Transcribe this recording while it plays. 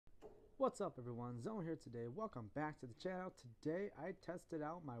What's up everyone, Zone here today. Welcome back to the channel. Today I tested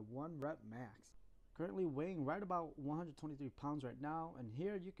out my 1 rep max. Currently weighing right about 123 pounds right now, and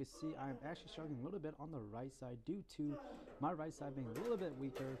here you can see I'm actually struggling a little bit on the right side due to my right side being a little bit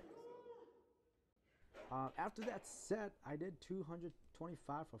weaker. After that set, I did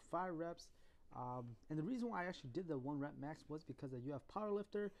 225 for 5 reps. And the reason why I actually did the 1 rep max was because of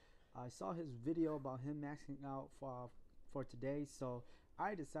UFpwrLifter. I saw his video about him maxing out for today, so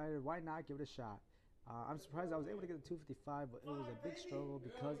I decided why not give it a shot. I'm surprised I was able to get a 255, but it was a big struggle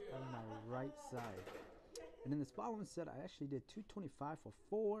because of my right side. And in this following set, I actually did 225 for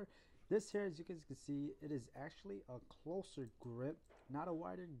 4. This here, as you guys can see, it is actually a closer grip, not a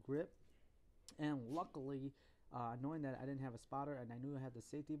wider grip. And luckily, knowing that I didn't have a spotter and I knew I had the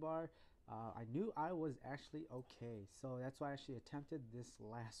safety bar, I knew I was actually okay. So that's why I actually attempted this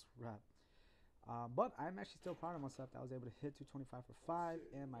last rep. But I'm actually still proud of myself that I was able to hit 225 for 5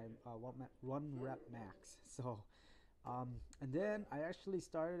 and my 1 rep max. So, and then I actually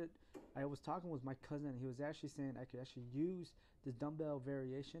started, I was talking with my cousin and he was actually saying I could actually use this dumbbell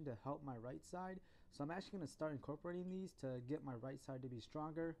variation to help my right side. So I'm actually going to start incorporating these to get my right side to be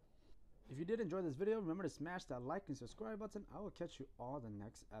stronger. If you did enjoy this video, remember to smash that like and subscribe button. I will catch you all in the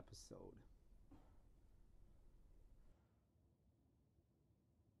next episode.